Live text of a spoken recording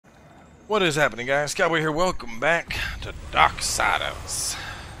What is happening, guys? Cowboy here. Welcome back to Darksiders.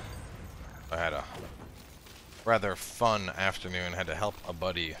 I had a rather fun afternoon. Had to help a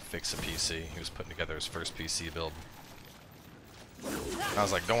buddy fix a PC. He was putting together his first PC build. I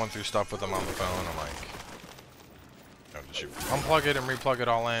was like going through stuff with him on the phone. I'm like, did you unplug it and replug it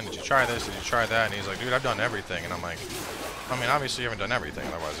all in? Did you try this? Did you try that? And he's like, dude, I've done everything. And I'm like, I mean, obviously you haven't done everything,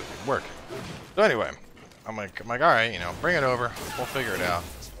 otherwise it would work. So anyway, I'm like, all right, bring it over. We'll figure it out.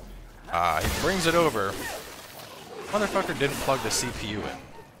 He brings it over. Motherfucker didn't plug the CPU in.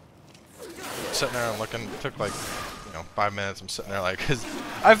 I'm sitting there and looking. It took like, 5 minutes. I'm sitting there like, cause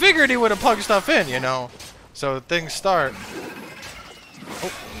I figured he would have plugged stuff in, So things start.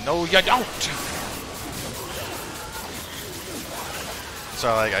 Oh, no, you don't.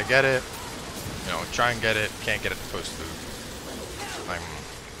 So like, I get it. Try and get it. Can't get it to post boot.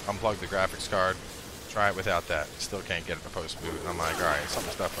 Unplug the graphics card. Try it without that. Still can't get it to post boot. And I'm like, alright,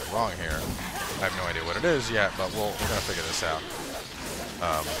 something's definitely wrong here. I have no idea what it is yet, but we're gonna figure this out.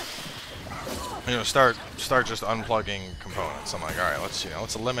 Start just unplugging components. I'm like, alright,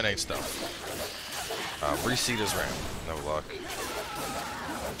 let's eliminate stuff. Reseat his RAM. No luck.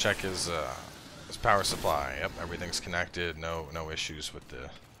 Check his power supply. Yep, everything's connected. No issues with the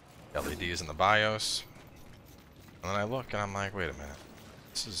LEDs in the BIOS. And then I look and I'm like, wait a minute.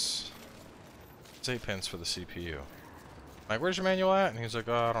 It's 8 pins for the CPU. I'm like, where's your manual at? And he's like,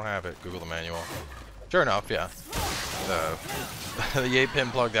 oh, I don't have it. Google the manual. Sure enough, yeah. The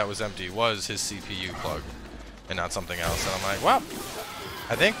 8-pin plug that was empty was his CPU plug and not something else. And I'm like, well,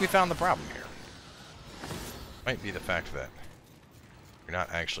 I think we found the problem here. Might be the fact that you're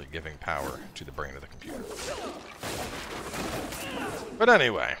not actually giving power to the brain of the computer. But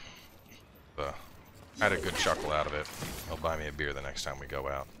anyway, I had a good chuckle out of it. He'll buy me a beer the next time we go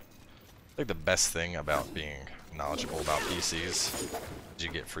out. I think the best thing about being knowledgeable about PCs is you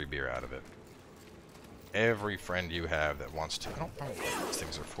get free beer out of it. Every friend you have that wants to, I don't know what these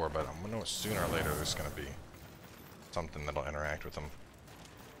things are for, but I'm gonna know sooner or later there's gonna be something that'll interact with them.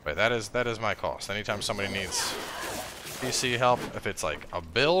 But that is my cost. Anytime somebody needs PC help, if it's like a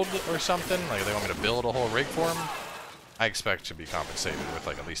build or something, like they want me to build a whole rig for them, I expect to be compensated with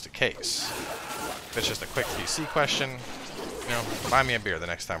like at least a case. If it's just a quick PC question, buy me a beer the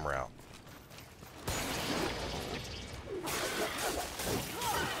next time we're out.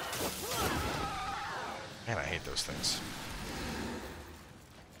 Man, I hate those things.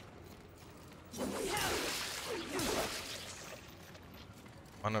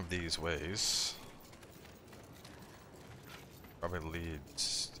 One of these ways probably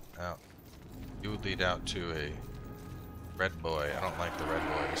leads out. You would lead out to a red boy. I don't like the red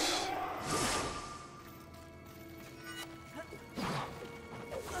boys.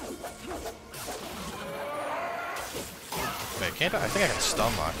 Wait, can't I think I can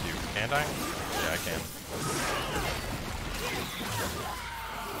stun lock you, can't I? Yeah, I can.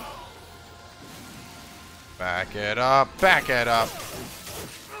 Back it up! Back it up!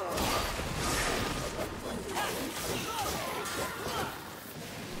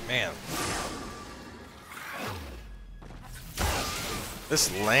 Man.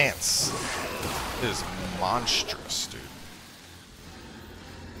 This lance is monstrous, dude.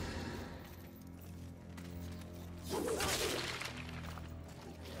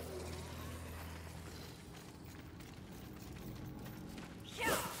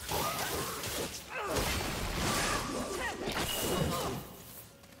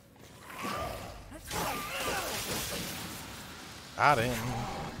 Got him.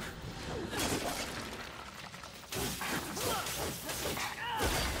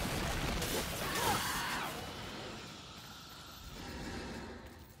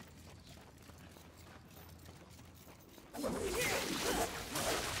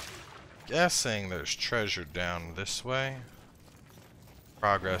 Guessing there's treasure down this way.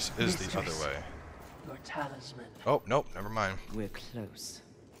 Progress is the other way. Your talisman. Oh, nope, never mind. We're close.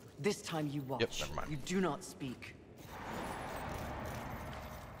 This time you watch. Yep, never mind. You do not speak.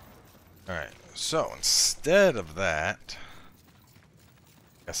 Alright, so instead of that,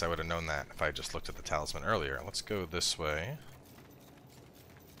 guess I would have known that if I just looked at the talisman earlier. Let's go this way.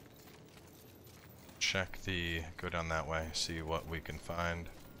 Go down that way, see what we can find.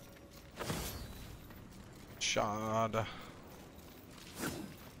 Shod.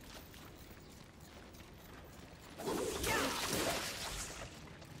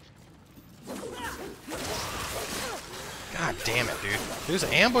 God damn it, dude. These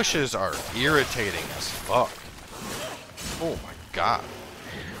ambushes are irritating as fuck. Oh my god.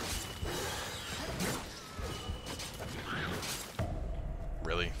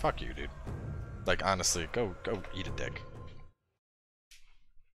 Really? Fuck you, dude. Like, honestly, go eat a dick.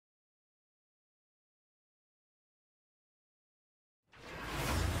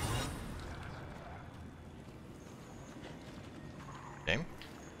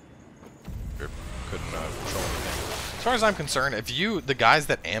 As far as I'm concerned, if the guys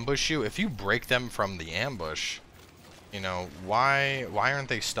that ambush you, if you break them from the ambush, you know, why aren't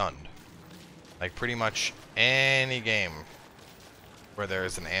they stunned? Like, pretty much any game where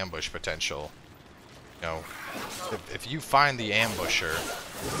there's an ambush potential, you know, if you find the ambusher,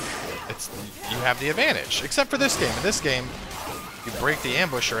 you have the advantage. Except for this game. In this game, you break the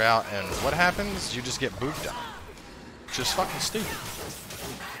ambusher out, and what happens? You just get booped out. Which is fucking stupid.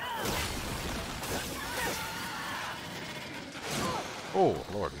 Oh,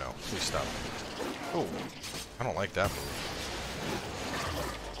 Lord, no. Please stop. Oh, I don't like that move.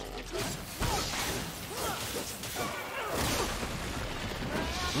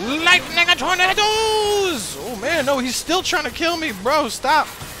 Lightning and tornadoes! Oh, man, no, he's still trying to kill me, bro. Stop.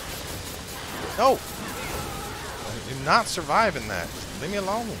 No. I do not survive in that. Leave me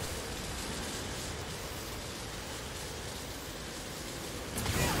alone.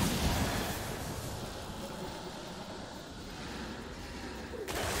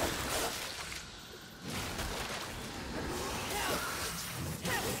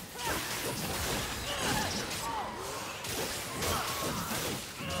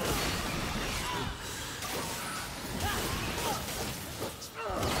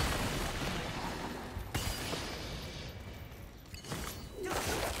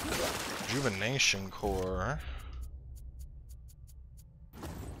 Rejuvenation core.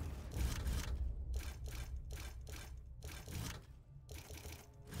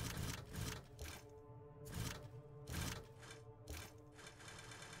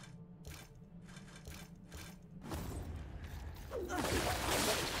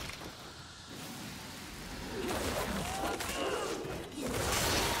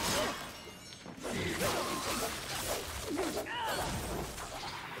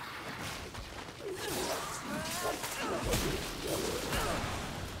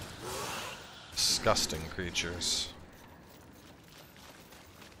 Disgusting creatures.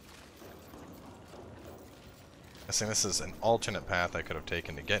 I think this is an alternate path I could have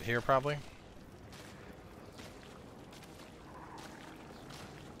taken to get here, probably.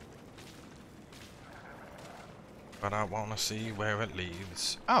 But I want to see where it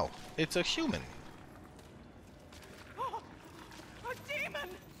leads. Oh, it's a human. A demon!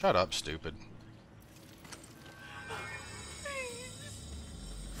 Shut up, stupid.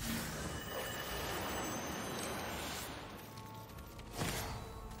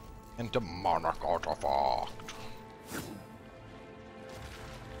 And demonic artifact.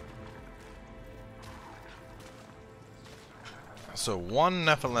 So one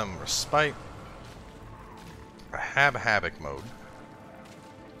Nephilim respite. I have havoc mode.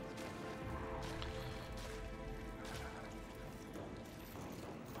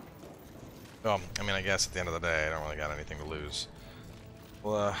 Well, I mean, I guess at the end of the day, I don't really got anything to lose.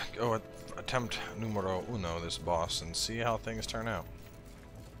 We'll go attempt numero uno, this boss, and see how things turn out.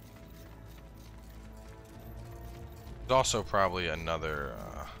 There's also probably another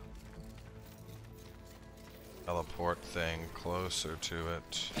teleport thing closer to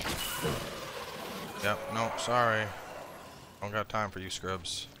it. Yep, no, sorry. Don't got time for you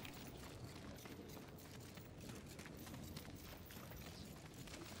scrubs.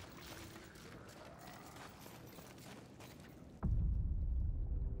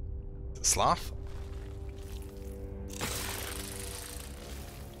 Sloth?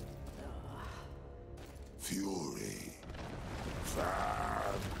 Fury.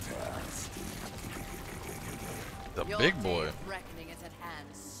 Fantastic. The big boy. Your day of reckoning is at hand,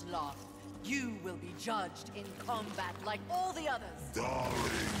 Sloth. You will be judged in combat like all the others. Darling,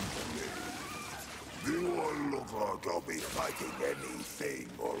 please. Do I look like I'll be fighting anything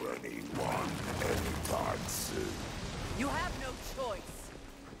or anyone anytime soon? You have no choice.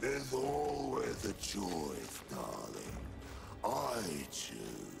 There's always a choice, darling. I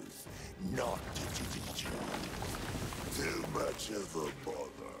choose not to choose. Too much of a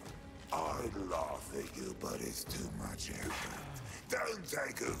bother. I'd laugh at you, but it's too much effort. Don't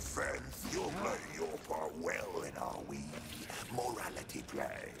take offense. You're playing your part well in our wee morality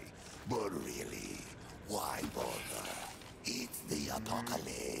play. But really, why bother? It's the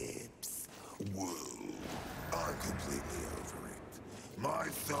apocalypse. Woo. I'm completely over it. My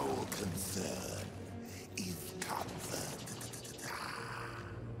sole concern is comfort.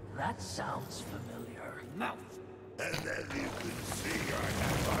 That sounds familiar. Mouth. And then you can see I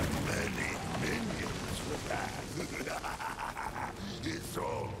have many minions with that. It's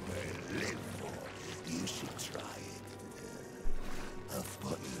all they live for. You should try it. I'll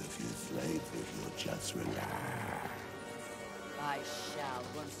spot you a few slaves if you'll just relax. I shall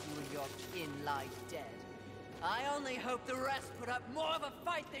once you and your kin lie dead. I only hope the rest put up more of a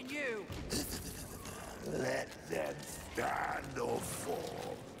fight than you. Let them stand or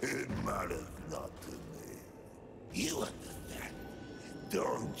fall. It matters not to me. You understand,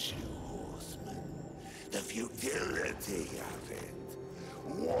 don't you, horseman? The futility of it.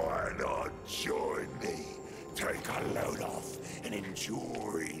 Why not join me? Take a load off and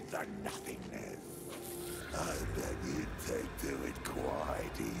enjoy the nothingness. I bet you'd take to it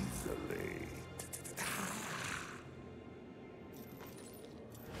quite easily.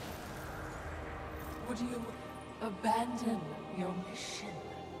 Would you abandon your mission?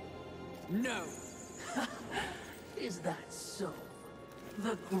 No. Is that so?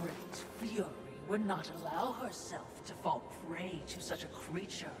 The Great Fury would not allow herself to fall prey to such a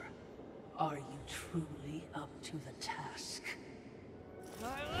creature. Are you truly up to the task?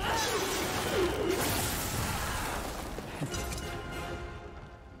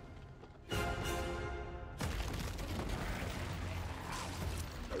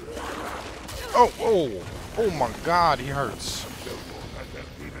 Oh, oh, oh my God, he hurts. I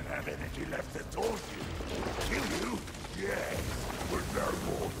don't even have energy left to taunt you. Kill you? Yes, but no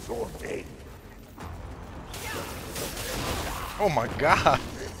more taunting. Oh my God.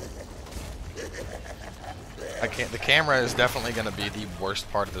 I can't. The camera is definitely going to be the worst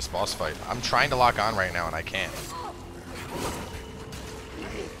part of this boss fight. I'm trying to lock on right now and I can't.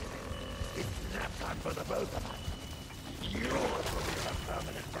 It's nap time for the both of us. You're a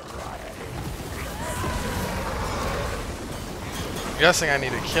permanent variety. I'm guessing I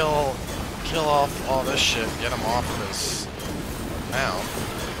need to kill off all this shit, get him off of his mount.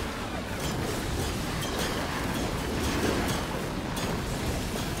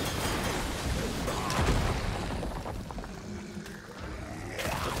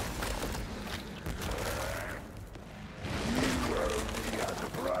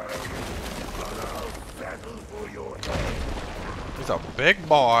 He's a big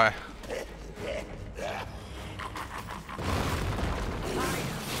boy.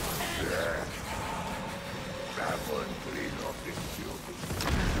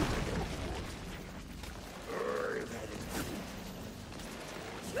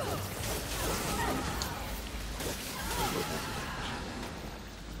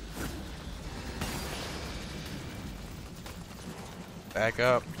 Back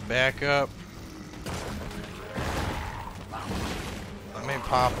up, back up. Let me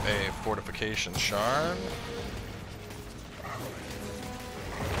pop a fortification shard.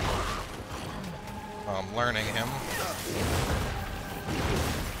 I'm learning him.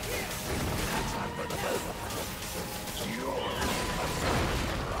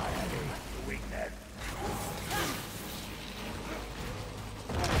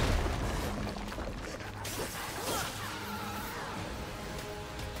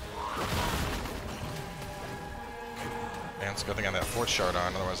 Man, it's a good thing I have that fourth shard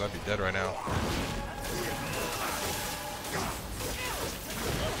on, otherwise I'd be dead right now.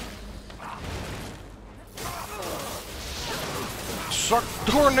 Suck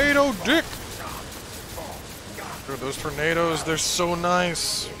tornado dick! Dude, those tornadoes, they're so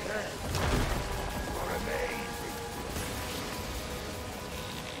nice.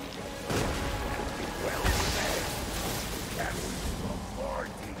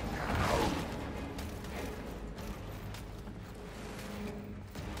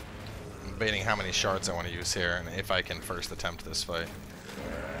 I'm debating how many shards I want to use here and if I can first attempt this fight.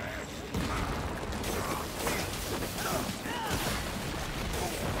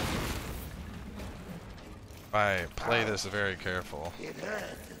 If I play this very careful,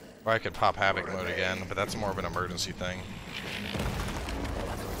 or I could pop Havoc mode again, but that's more of an emergency thing.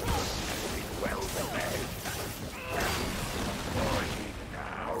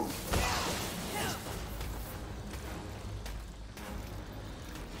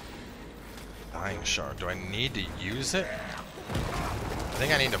 Dying shard. Do I need to use it? I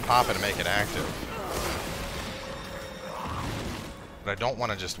think I need to pop it and make it active. But I don't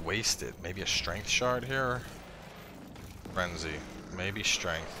want to just waste it. Maybe a strength shard here? Frenzy. Maybe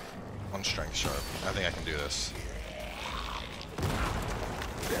strength. One strength shard. I think I can do this.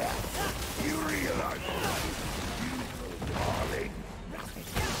 You realize, darling,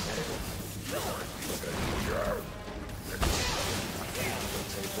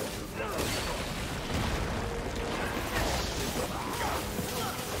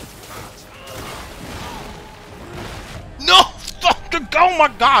 No! Oh my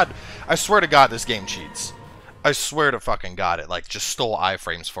God! I swear to God this game cheats. I swear to fucking God it like just stole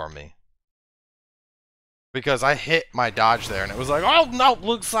iframes from me. Because I hit my dodge there and it was like, oh no,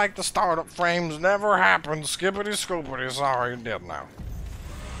 looks like the startup frames never happened. Skippity scoopity, sorry, you did now.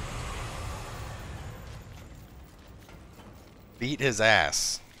 Beat his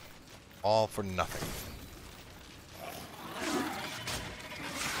ass. All for nothing.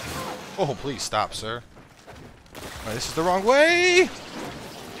 Oh, please stop, sir. Alright, this is the wrong way!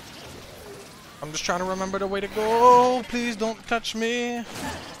 I'm just trying to remember the way to go. Please don't touch me.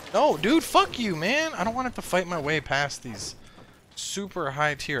 No, dude, fuck you, man. I don't want to have to fight my way past these super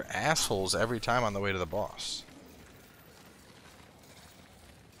high tier assholes every time on the way to the boss.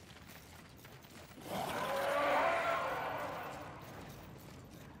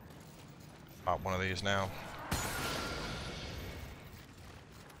 Pop one of these now.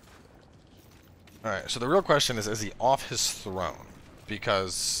 Alright, so the real question is he off his throne?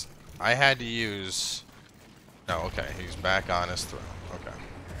 Because I had to use... No, okay, he's back on his throne. Okay.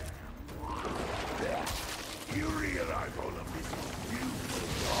 You realize all of this is beautiful,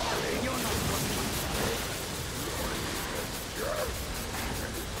 darling. You're not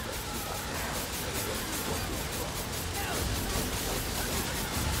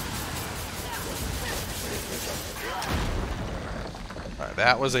Alright,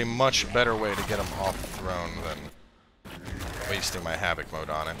 that was a much better way to get him off the throne than wasting my havoc mode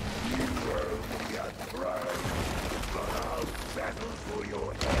on it. You will be a throne, but I'll battle for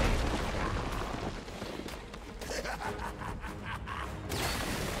your head.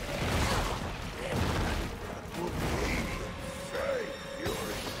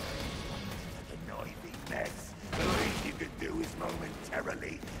 A noisy mess. The least you could do is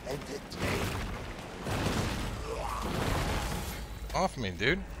momentarily entertain. Off me,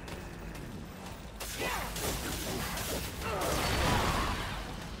 dude.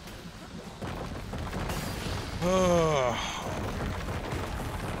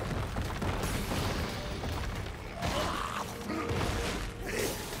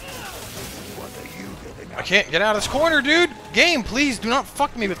 I can't get out of this corner, dude! Game, please do not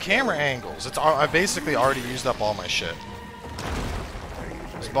fuck me with camera angles. I basically already used up all my shit.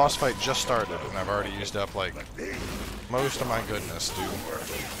 This boss fight just started, and I've already used up, like, most of my goodness, dude.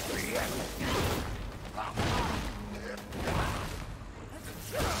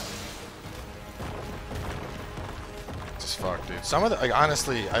 This is fucked, dude. Some of the, like,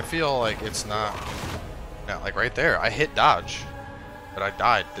 honestly, I feel like it's not, yeah, like right there, I hit dodge, but I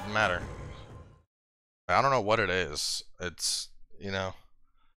died, didn't matter. I don't know what it is. It's, you know,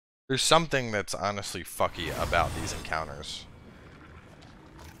 there's something that's honestly fucky about these encounters.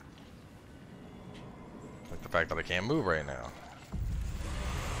 Like the fact that I can't move right now.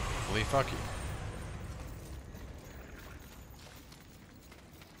 Holy fucky.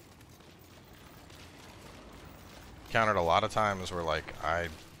 Encountered a lot of times where, like, I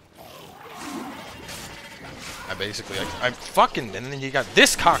basically, I fucking, and then you got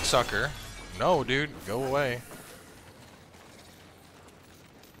this cocksucker. No, dude, go away.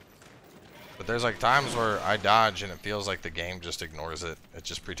 But there's like times where I dodge and it feels like the game just ignores it. It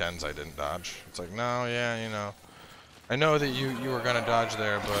just pretends I didn't dodge. It's like, no, yeah, you know, I know that you were gonna dodge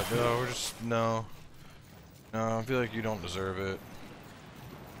there, but no, we're just, no, I feel like you don't deserve it.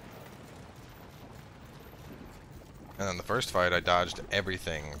 And then the first fight, I dodged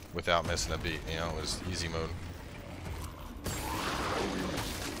everything without missing a beat. You know, it was easy mode.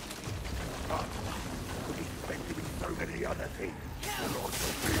 Many other things.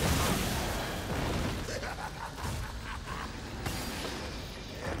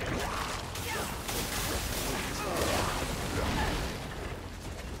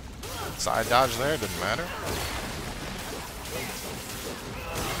 Side dodge there, didn't matter.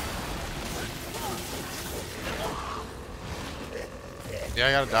 Yeah,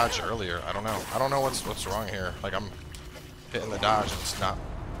 I gotta dodge earlier. I don't know. I don't know what's wrong here. Like, I'm hitting the dodge and it's not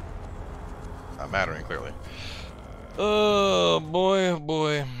mattering clearly. Oh boy, oh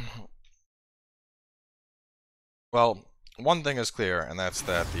boy. Well, one thing is clear, and that's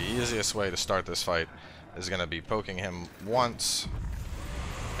that the easiest way to start this fight is going to be poking him once,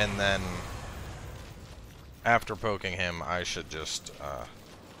 and then after poking him, I should just,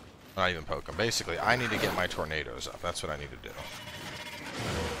 not even poke him. Basically, I need to get my tornadoes up. That's what I need to do.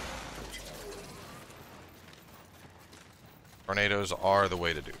 Tornadoes are the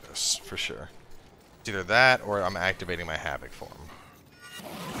way to do this, for sure. It's either that, or I'm activating my Havoc form.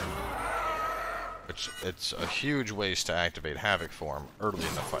 Which, it's a huge waste to activate Havoc form early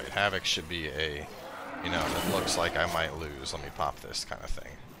in the fight. Havoc should be a, you know, it looks like I might lose, let me pop this kind of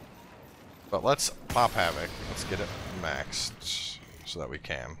thing. But let's pop Havoc, let's get it maxed, so that we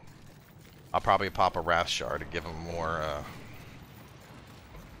can. I'll probably pop a Wrath Shard to give him more,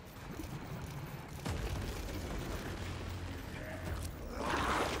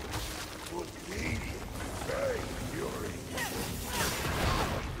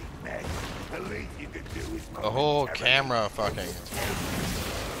 the whole camera fucking.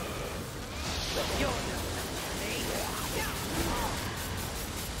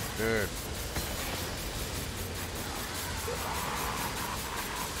 Dude.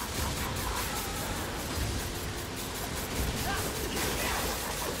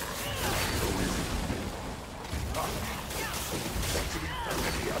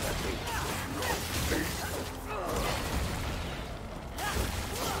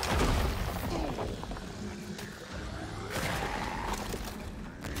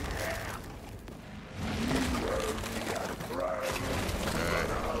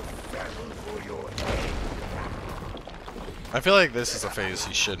 I feel like this is a phase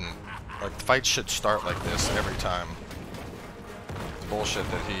he shouldn't, like, the fight should start like this every time. The bullshit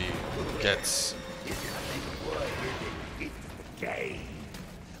that he gets.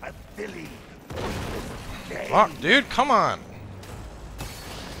 Oh, dude, come on!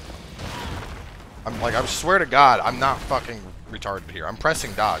 I swear to God, I'm not fucking retarded here. I'm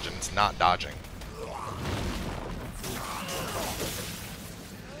pressing dodge and it's not dodging.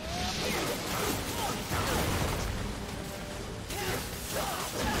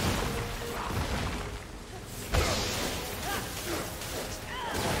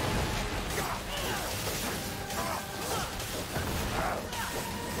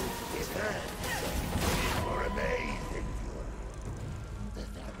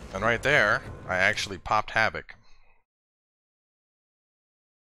 And right there, I actually popped Havoc.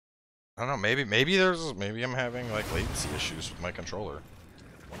 I don't know, maybe I'm having like latency issues with my controller.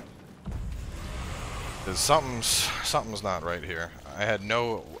 Cause something's not right here. I had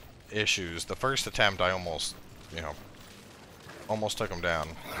no issues. The first attempt I almost took him down.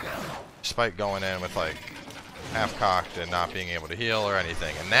 Despite going in with like half cocked and not being able to heal or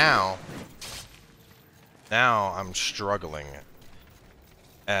anything. And now I'm struggling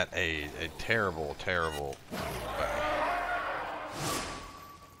at a terrible way.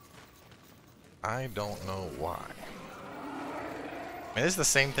 I don't know why. I mean, this is the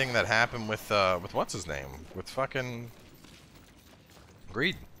same thing that happened with what's his name? With fucking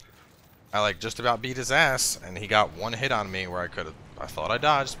Greed. I like just about beat his ass and he got one hit on me where I thought I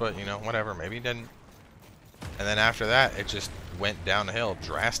dodged, but you know, whatever, maybe he didn't. And then after that, it just went downhill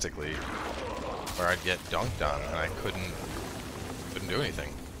drastically where I'd get dunked on and I couldn't do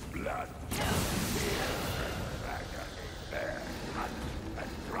anything.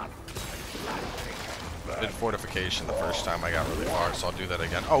 Did fortification the first time I got really far, so I'll do that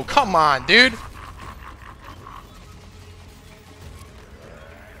again. Oh, come on, dude!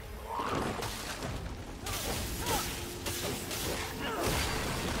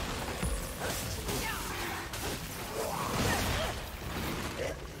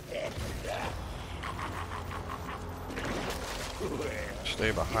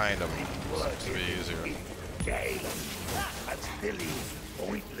 Stay behind him. Seems to be easier. A silly,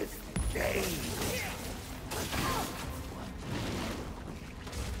 pointless game.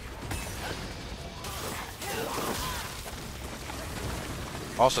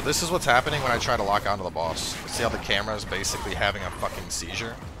 Also, this is what's happening when I try to lock onto the boss. See how the camera is basically having a fucking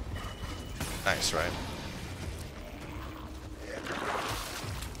seizure? Nice, right?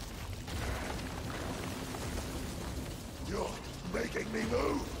 You're making me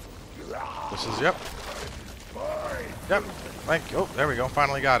move. This is, yep. Yep. Thank you. Oh, there we go.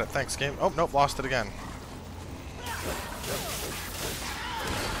 Finally got it. Thanks, game. Oh, nope. Lost it again.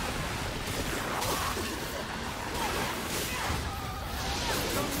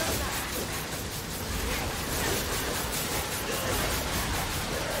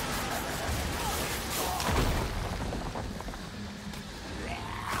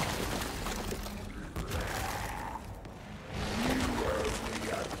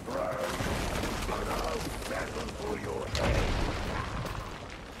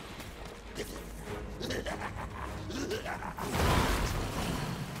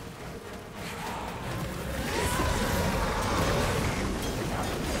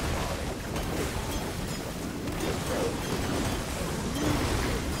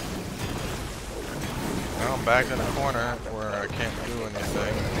 Back in the corner where I can't do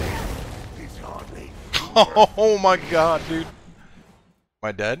anything. Oh my god, dude. Am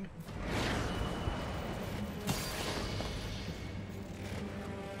I dead?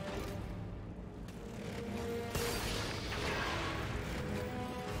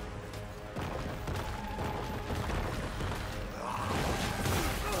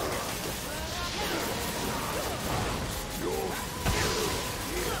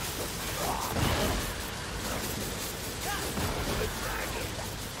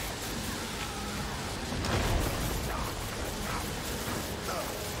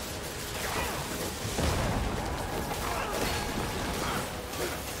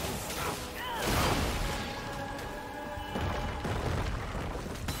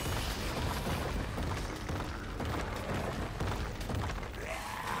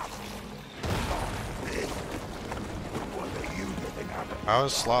 How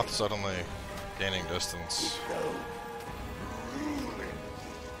is Sloth suddenly gaining distance?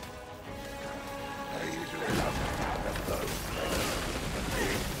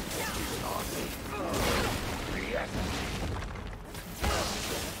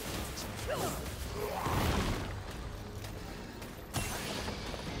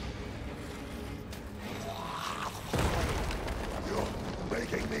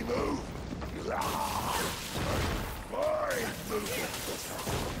 Making me move.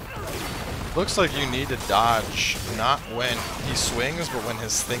 Looks like you need to dodge, not when he swings, but when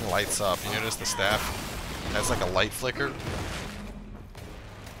his thing lights up. You notice the staff has like a light flicker?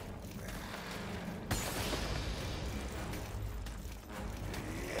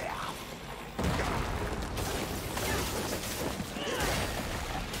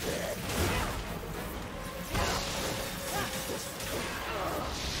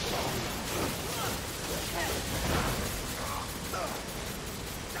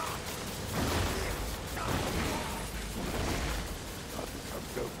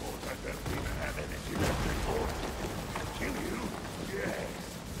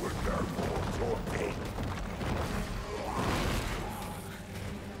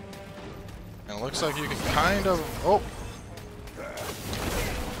 And it looks like you can kind of... Oh!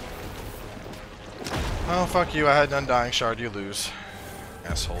 Oh, fuck you. I had an Undying Shard. You lose.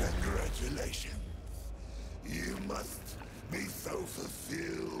 Asshole. Congratulations. You must be so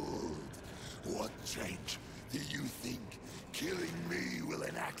fulfilled. What change do you think killing me will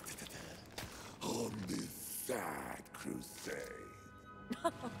enact on this sad crusade?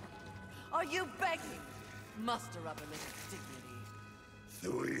 Are you begging? Muster up a little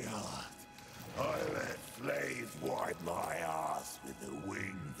dignity. Sweetheart, I let slaves wipe my ass with the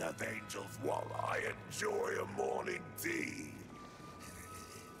wings of angels while I enjoy a morning tea.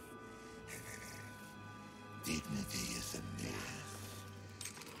 Dignity is a myth,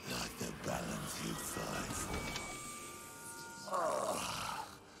 like the balance you fight for.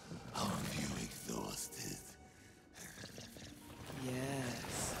 Aren't you exhausted?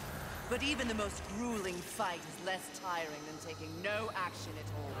 Yes. But even the most grueling fight is less tiring than taking no action at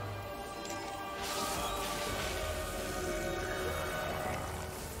all.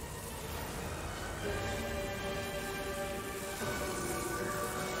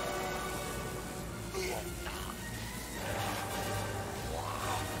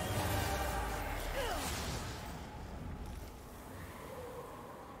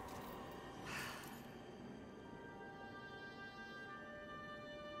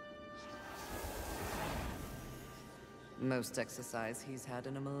 Most exercise he's had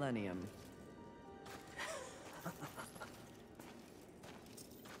in a millennium.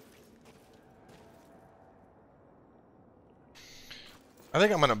 I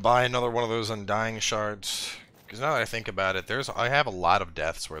think I'm gonna buy another one of those Undying Shards. Because now that I think about it, I have a lot of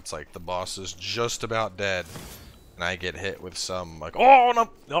deaths where it's like the boss is just about dead. And I get hit with some, like, oh, no,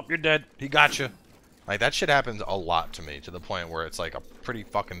 nope, you're dead. He got you. Like, that shit happens a lot to me, to the point where it's like a pretty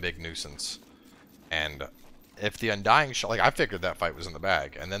fucking big nuisance. And if the Undying Shard, like, I figured that fight was in the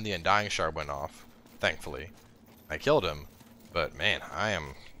bag, and then the Undying Shard went off, thankfully. I killed him, but man, I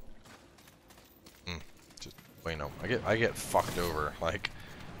am... just, well, you know, I get fucked over, like,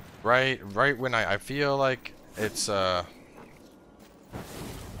 right when I feel like it's, right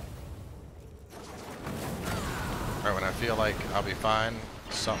when I feel like I'll be fine,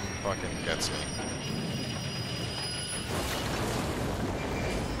 something fucking gets me.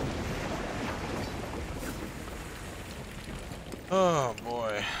 Oh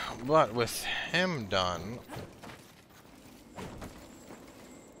boy, but with him done,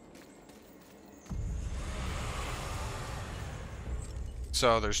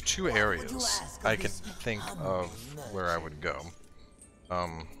 so there's two areas I can think of where I would go.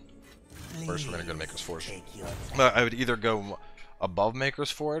 First we're gonna go to Maker's Forge. I would either go above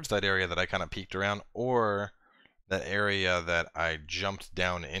Maker's Forge, that area that I kind of peeked around, or that area that I jumped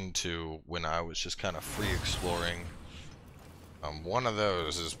down into when I was just kind of free exploring. One of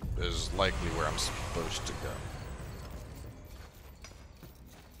those is likely where I'm supposed to go.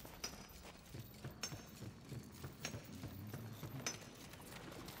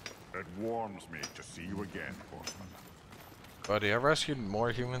 It warms me to see you again, Horseman. Buddy, I've rescued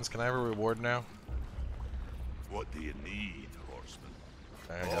more humans. Can I have a reward now? What do you need, Horseman?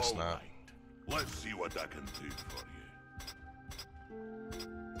 I guess not. Right. Let's see what I can do for you.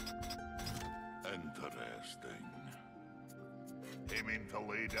 Interesting. Aiming to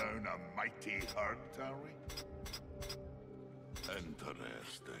lay down a mighty herd, are we?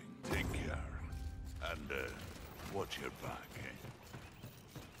 Interesting. Take care. And, watch your back, eh?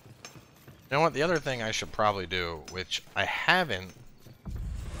 You know what? The other thing I should probably do, which I haven't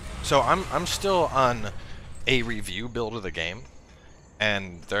So I'm still on a review build of the game,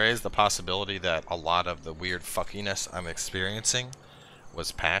 and there is the possibility that a lot of the weird fuckiness I'm experiencing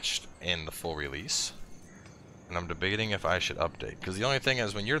was patched in the full release. And I'm debating if I should update, because the only thing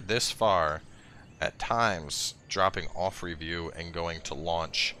is when you're this far, at times dropping off review and going to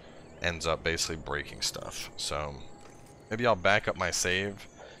launch ends up basically breaking stuff. So maybe I'll back up my save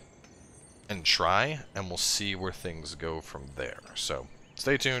and try, and we'll see where things go from there. So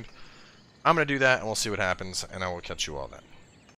stay tuned. I'm going to do that, and we'll see what happens, and I will catch you all then.